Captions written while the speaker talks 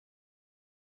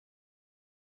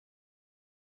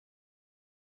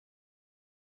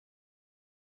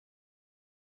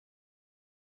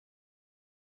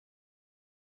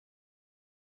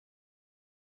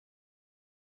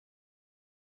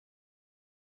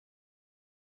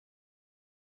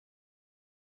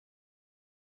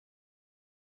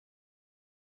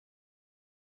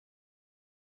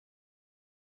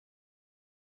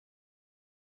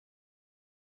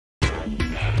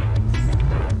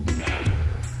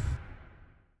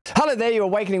Hello there, you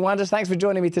Awakening Wonders. Thanks for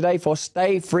joining me today for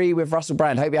Stay Free with Russell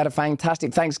Brand. Hope you had a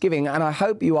fantastic Thanksgiving, and I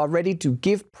hope you are ready to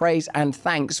give praise and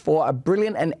thanks for a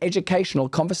brilliant and educational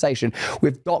conversation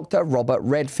with Dr. Robert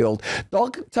Redfield.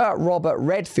 Dr. Robert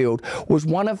Redfield was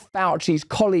one of Fauci's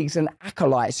colleagues and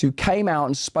acolytes who came out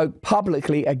and spoke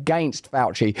publicly against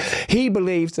Fauci. He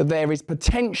believes that there is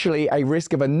potentially a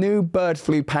risk of a new bird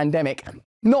flu pandemic,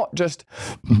 not just,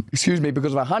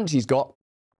 because of a hunch he's got,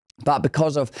 but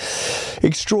because of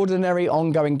extraordinary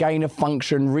ongoing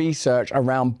gain-of-function research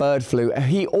around bird flu.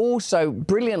 He also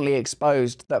brilliantly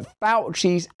exposed that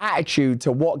Fauci's attitude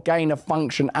to what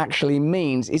gain-of-function actually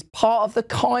means is part of the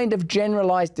kind of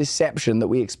generalized deception that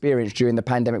we experienced during the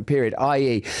pandemic period,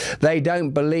 i.e. they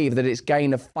don't believe that it's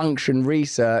gain-of-function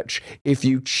research if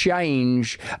you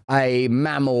change a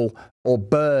mammal or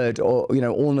bird or,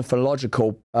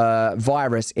 ornithological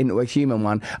virus into a human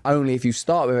one, only if you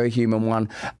start with a human one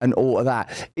and all of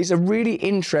that. It's a really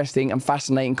interesting and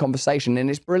fascinating conversation, and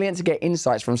it's brilliant to get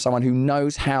insights from someone who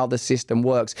knows how the system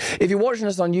works. If you're watching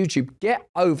us on YouTube, get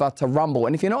over to Rumble,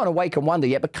 and if you're not an Awaken Wonder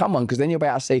yet, become one, because then you'll be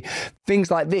able to see things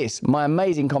like this, my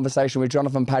amazing conversation with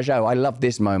Jonathan Pajot. I love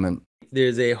this moment.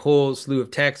 There's a whole slew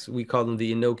of texts, we call them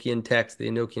the Enochian texts, the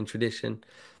Enochian tradition,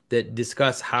 that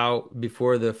discuss how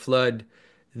before the flood,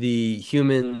 the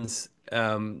humans,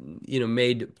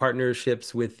 made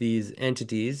partnerships with these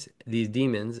entities, these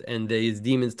demons, and these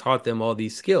demons taught them all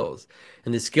these skills.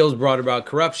 And the skills brought about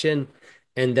corruption,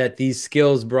 and that these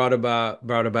skills brought about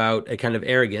a kind of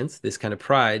arrogance, this kind of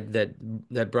pride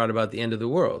that brought about the end of the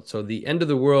world. So the end of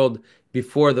the world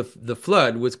before the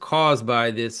flood was caused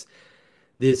by this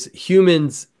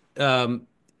humans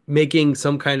making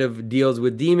some kind of deals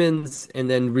with demons and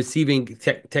then receiving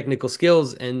technical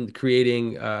skills and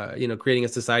creating a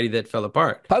society that fell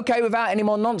apart. Okay, without any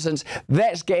more nonsense,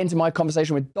 let's get into my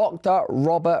conversation with Dr.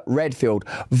 Robert Redfield,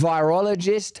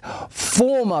 virologist,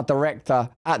 former director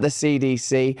at the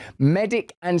CDC,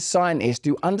 medic and scientist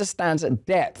who understands at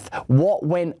depth what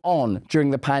went on during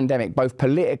the pandemic, both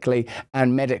politically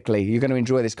and medically. You're going to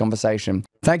enjoy this conversation.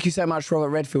 Thank you so much, Robert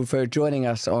Redfield, for joining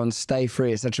us on Stay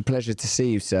Free. It's such a pleasure to see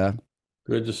you, sir.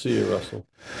 Good to see you, Russell.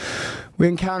 We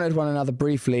encountered one another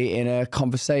briefly in a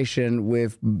conversation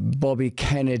with Bobby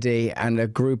Kennedy and a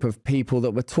group of people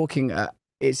that were talking,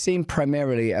 it seemed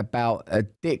primarily about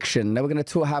addiction. Now we're going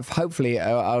to have hopefully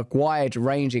a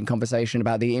wide-ranging conversation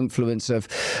about the influence of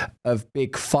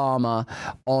Big Pharma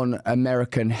on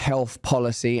American health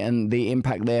policy and the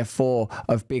impact, therefore,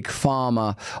 of Big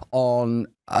Pharma on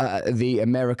the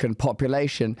American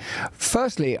population.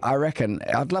 Firstly, I reckon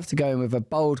I'd love to go in with a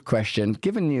bold question.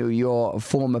 Given your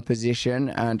former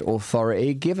position and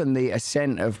authority, given the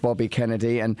ascent of Bobby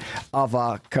Kennedy and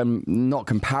other not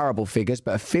comparable figures,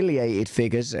 but affiliated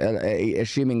figures,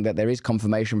 assuming that there is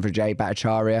confirmation for Jay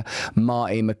Bhattacharya,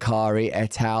 Marty Makary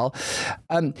et al.,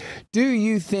 do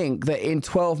you think that in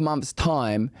 12 months'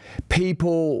 time,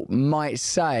 people might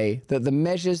say that the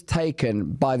measures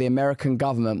taken by the American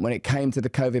government when it came to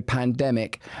the COVID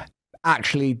pandemic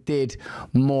actually did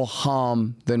more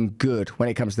harm than good when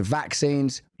it comes to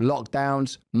vaccines,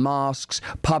 lockdowns, masks,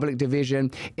 public division,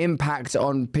 impact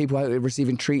on people who are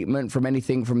receiving treatment from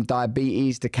anything from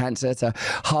diabetes to cancer to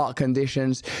heart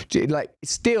conditions? Like,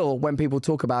 still, when people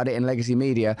talk about it in legacy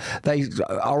media, they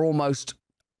are almost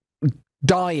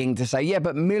dying to say, yeah,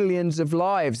 but millions of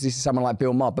lives, this is someone like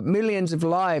Bill Maher, but millions of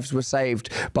lives were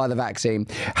saved by the vaccine.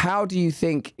 How do you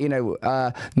think,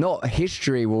 not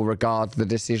history will regard the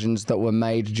decisions that were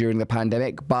made during the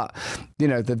pandemic, but,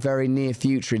 the very near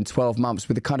future in 12 months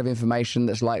with the kind of information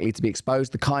that's likely to be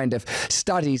exposed, the kind of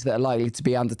studies that are likely to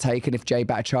be undertaken if Jay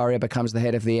Bhattacharya becomes the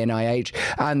head of the NIH,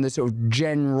 and the sort of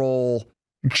general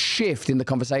shift in the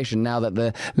conversation now that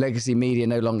the legacy media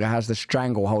no longer has the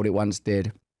stranglehold it once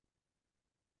did?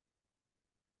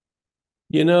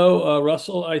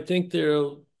 Russell, I think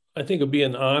it'll be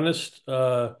an honest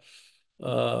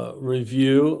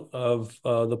review of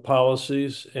the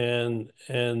policies and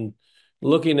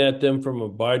looking at them from a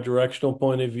bidirectional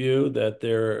point of view, that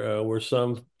there were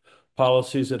some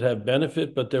policies that had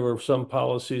benefit, but there were some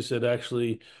policies that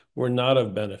actually were not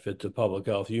of benefit to public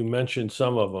health. You mentioned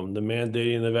some of them. The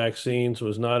mandating the vaccines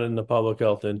was not in the public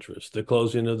health interest. The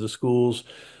closing of the schools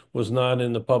was not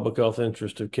in the public health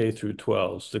interest of K through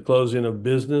 12s. The closing of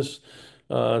business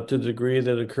to the degree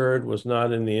that occurred was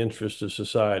not in the interest of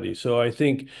society. So I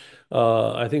think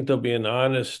there'll be an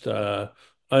honest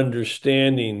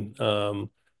understanding,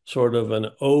 sort of an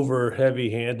over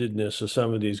heavy-handedness of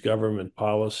some of these government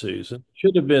policies. It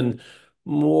should have been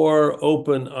more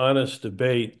open, honest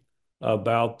debate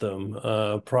about them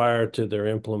prior to their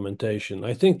implementation.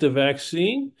 I think the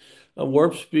vaccine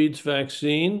Warp Speed's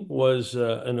vaccine was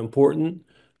an important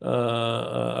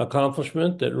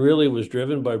accomplishment that really was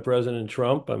driven by President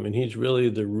Trump. I mean, he's really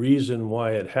the reason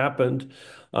why it happened.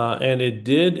 And it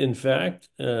did, in fact,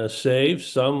 save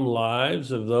some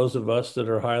lives of those of us that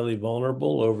are highly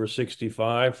vulnerable, over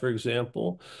 65, for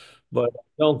example. But I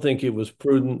don't think it was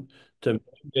prudent to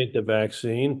mandate the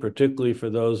vaccine, particularly for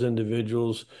those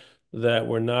individuals that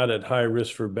were not at high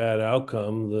risk for bad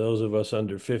outcome, those of us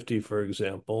under 50, for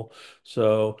example.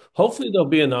 So hopefully there'll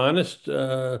be an honest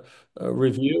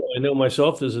review. I know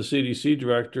myself as a CDC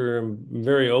director, I'm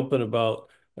very open about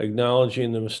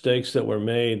acknowledging the mistakes that were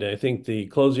made. I think the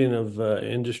closing of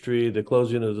industry, the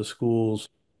closing of the schools,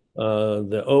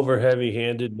 the over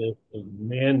heavy-handedness of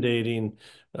mandating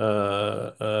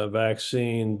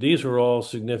vaccine, these were all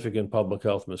significant public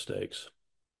health mistakes.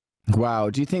 Wow.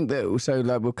 Do you think that, so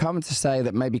like, we'll come to say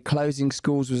that maybe closing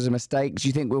schools was a mistake? Do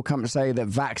you think we'll come to say that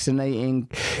vaccinating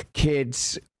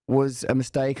kids was a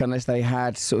mistake unless they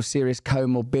had sort of serious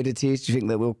comorbidities? Do you think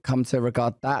that we'll come to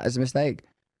regard that as a mistake?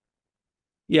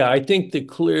 Yeah, I think the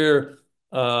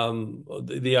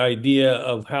idea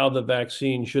of how the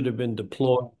vaccine should have been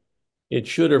deployed, it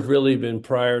should have really been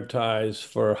prioritized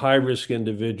for high-risk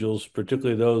individuals,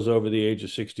 particularly those over the age of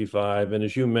 65. And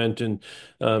as you mentioned,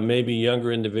 maybe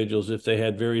younger individuals if they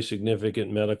had very significant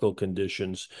medical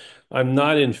conditions. I'm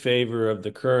not in favor of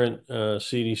the current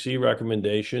CDC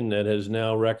recommendation that has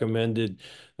now recommended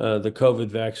the COVID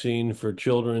vaccine for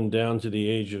children down to the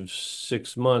age of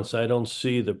 6 months. I don't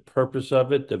see the purpose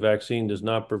of it. The vaccine does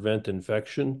not prevent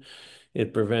infection.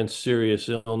 It prevents serious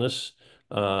illness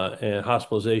and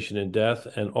hospitalization and death.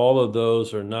 And all of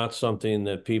those are not something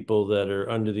that people that are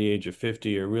under the age of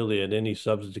 50 are really at any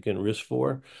substantive risk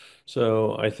for.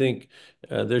 So I think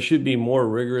there should be more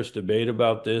rigorous debate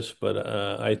about this, but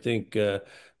I think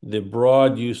the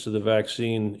broad use of the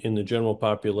vaccine in the general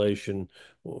population,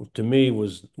 to me,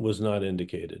 was not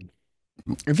indicated.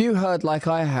 Have you heard, like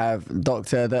I have,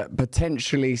 Doctor, that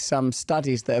potentially some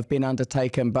studies that have been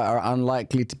undertaken but are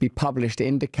unlikely to be published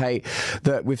indicate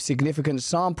that with significant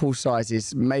sample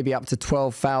sizes, maybe up to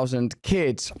 12,000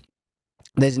 kids,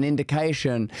 there's an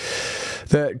indication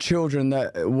that children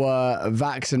that were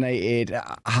vaccinated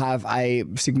have a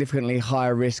significantly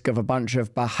higher risk of a bunch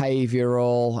of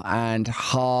behavioral and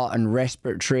heart and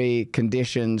respiratory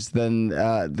conditions than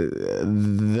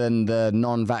the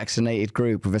non-vaccinated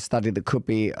group, with a study that could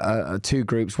be two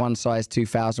groups, one size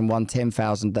 2,000, one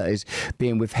 10,000, that is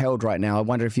being withheld right now. I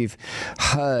wonder if you've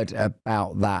heard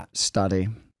about that study.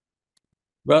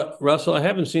 Russell, I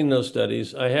haven't seen those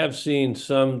studies. I have seen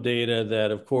some data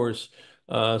that, of course,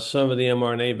 some of the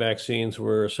mRNA vaccines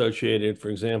were associated, for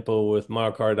example, with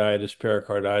myocarditis,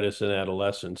 pericarditis in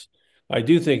adolescents. I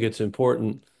do think it's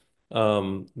important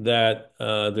that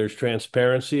there's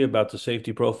transparency about the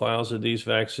safety profiles of these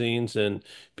vaccines, and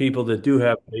people that do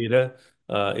have data,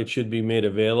 it should be made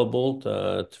available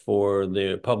for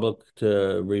the public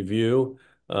to review.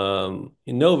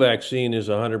 No vaccine is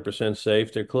 100%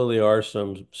 safe. There clearly are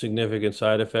some significant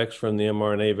side effects from the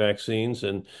mRNA vaccines,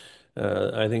 and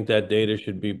I think that data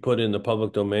should be put in the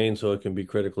public domain so it can be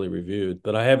critically reviewed.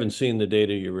 But I haven't seen the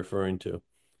data you're referring to.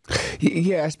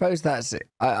 Yeah, I suppose that's it.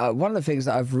 One of the things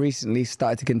that I've recently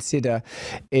started to consider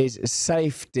is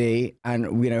safety,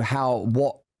 and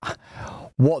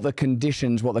what the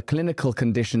conditions, what the clinical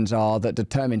conditions are that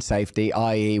determine safety,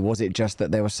 i.e. was it just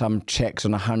that there were some checks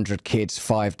on 100 kids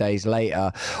 5 days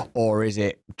later, or is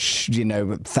it,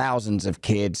 thousands of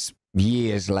kids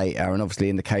years later? And obviously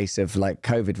in the case of like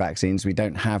COVID vaccines, we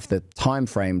don't have the time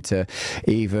frame to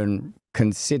even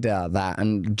consider that,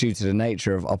 and due to the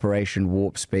nature of Operation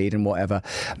Warp Speed and whatever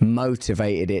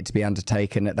motivated it to be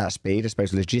undertaken at that speed, I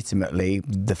suppose legitimately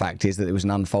the fact is that it was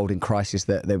an unfolding crisis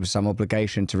that there was some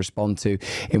obligation to respond to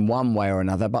in one way or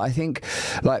another. But I think,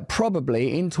 like,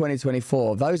 probably in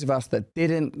 2024, those of us that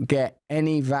didn't get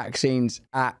any vaccines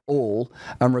at all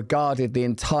and regarded the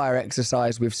entire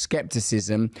exercise with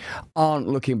skepticism aren't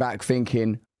looking back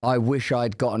thinking, I wish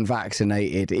I'd gotten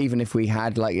vaccinated, even if we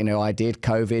had, like, I did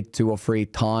COVID 2 or 3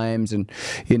 times, and,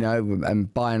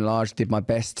 and by and large did my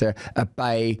best to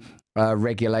obey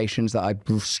regulations that I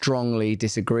strongly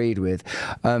disagreed with.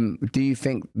 Do you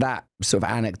think that sort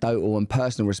of anecdotal and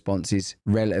personal response is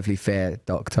relatively fair,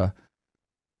 Doctor?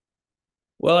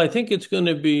 Well, I think it's going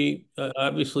to be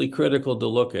obviously critical to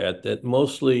look at that.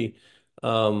 Mostly,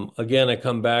 again, I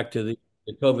come back to the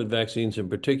COVID vaccines in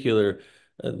particular.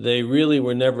 They really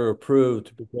were never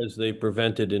approved because they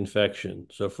prevented infection.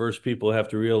 So first, people have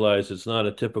to realize it's not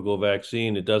a typical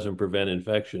vaccine. It doesn't prevent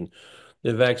infection.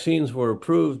 The vaccines were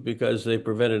approved because they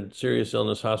prevented serious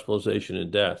illness, hospitalization, and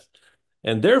death.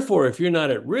 And therefore, if you're not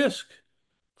at risk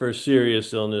for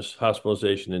serious illness,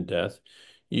 hospitalization, and death.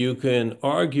 You can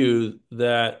argue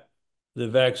that the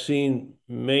vaccine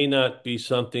may not be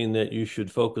something that you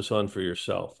should focus on for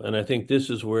yourself. And I think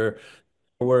this is where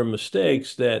were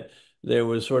mistakes, that there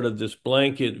was sort of this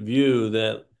blanket view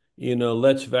that,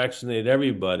 let's vaccinate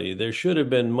everybody. There should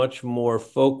have been much more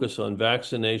focus on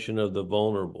vaccination of the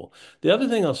vulnerable. The other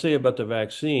thing I'll say about the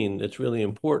vaccine that's really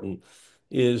important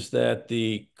is that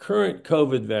the current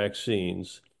COVID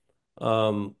vaccines,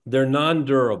 they're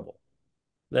non-durable.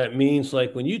 That means,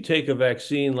 like, when you take a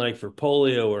vaccine like for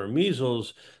polio or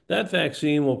measles, that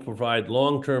vaccine will provide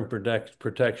long-term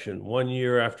protection, 1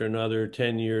 year after another,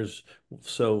 10 years,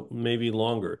 so maybe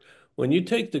longer. When you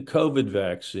take the COVID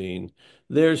vaccine,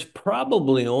 there's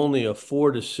probably only a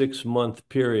 4 to 6 month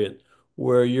period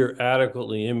where you're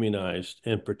adequately immunized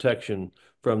and protection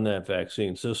from that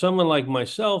vaccine. So someone like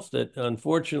myself that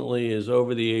unfortunately is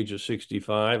over the age of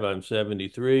 65, I'm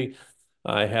 73,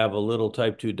 I have a little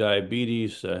type 2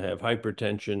 diabetes, I have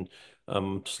hypertension,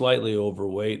 I'm slightly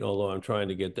overweight, although I'm trying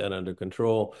to get that under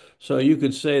control. So you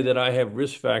could say that I have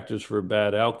risk factors for a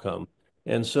bad outcome.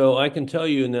 And so I can tell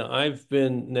you now,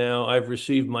 I've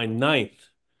received my ninth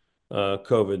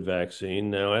COVID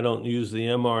vaccine. Now, I don't use the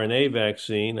mRNA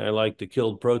vaccine. I like the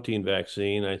killed protein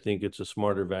vaccine. I think it's a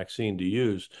smarter vaccine to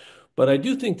use. But I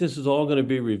do think this is all going to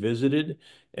be revisited.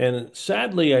 And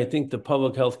sadly, I think the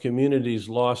public health community's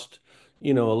lost,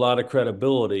 a lot of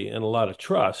credibility and a lot of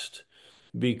trust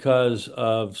because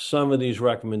of some of these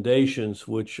recommendations,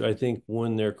 which I think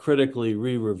when they're critically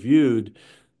re-reviewed,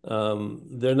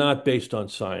 they're not based on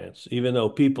science. Even though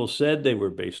people said they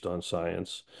were based on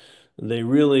science, they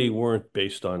really weren't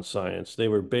based on science. They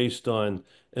were based on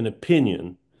an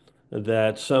opinion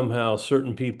that somehow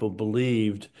certain people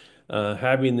believed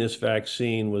having this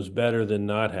vaccine was better than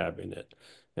not having it.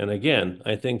 And again,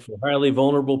 I think for highly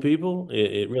vulnerable people,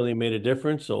 it really made a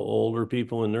difference. So older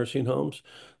people in nursing homes.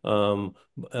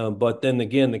 But then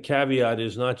again, the caveat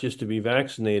is not just to be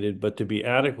vaccinated, but to be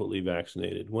adequately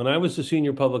vaccinated. When I was the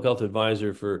senior public health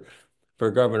advisor for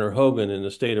Governor Hogan in the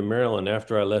state of Maryland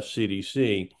after I left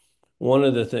CDC, one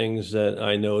of the things that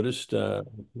I noticed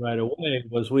right away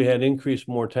was we had increased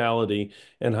mortality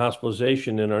and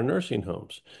hospitalization in our nursing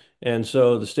homes. And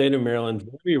so the state of Maryland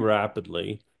very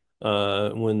rapidly,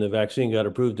 when the vaccine got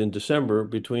approved in December,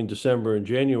 between December and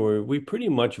January, we pretty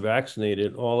much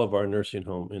vaccinated all of our nursing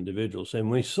home individuals.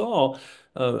 And we saw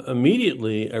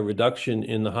immediately a reduction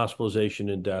in the hospitalization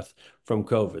and death from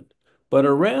COVID. But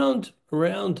around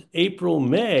April,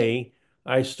 May,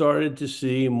 I started to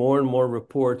see more and more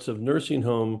reports of nursing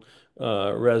home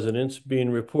residents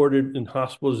being reported in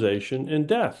hospitalization and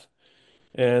death.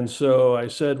 And so I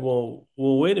said, well,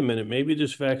 wait a minute, maybe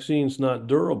this vaccine's not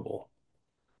durable.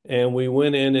 And we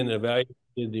went in and evaluated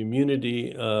the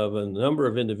immunity of a number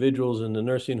of individuals in the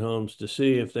nursing homes to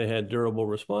see if they had durable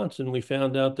response. And we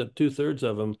found out that 2/3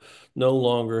 of them no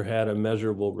longer had a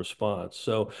measurable response.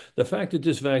 So the fact that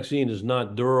this vaccine is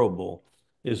not durable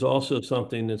is also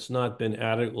something that's not been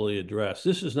adequately addressed.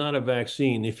 This is not a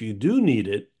vaccine, if you do need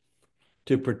it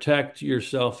to protect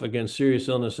yourself against serious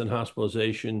illness and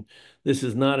hospitalization, this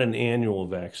is not an annual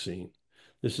vaccine.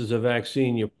 This is a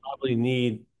vaccine you probably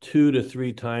need 2 to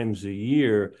 3 times a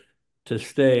year to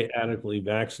stay adequately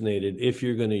vaccinated if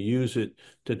you're going to use it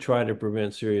to try to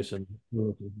prevent serious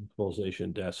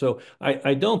hospitalization death. So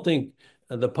I don't think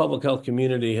the public health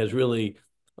community has really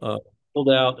pulled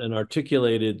out and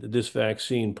articulated this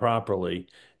vaccine properly.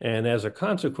 And as a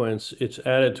consequence, it's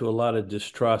added to a lot of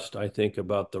distrust, I think,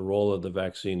 about the role of the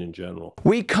vaccine in general.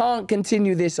 We can't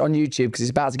continue this on YouTube because it's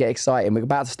about to get exciting. We're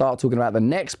about to start talking about the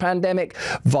next pandemic,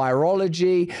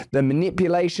 virology, the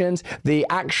manipulations, the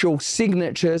actual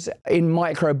signatures in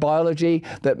microbiology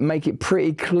that make it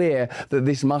pretty clear that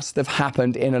this must have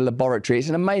happened in a laboratory. It's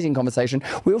an amazing conversation.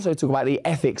 We also talk about the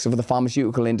ethics of the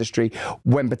pharmaceutical industry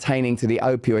when pertaining to the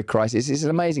opioid crisis. It's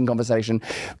an amazing conversation.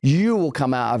 You will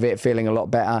come out of it feeling a lot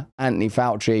better. Anthony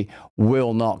Fauci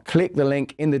will not. Click the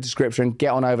link in the description.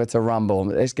 Get on over to Rumble.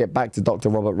 Let's get back to Dr.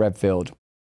 Robert Redfield.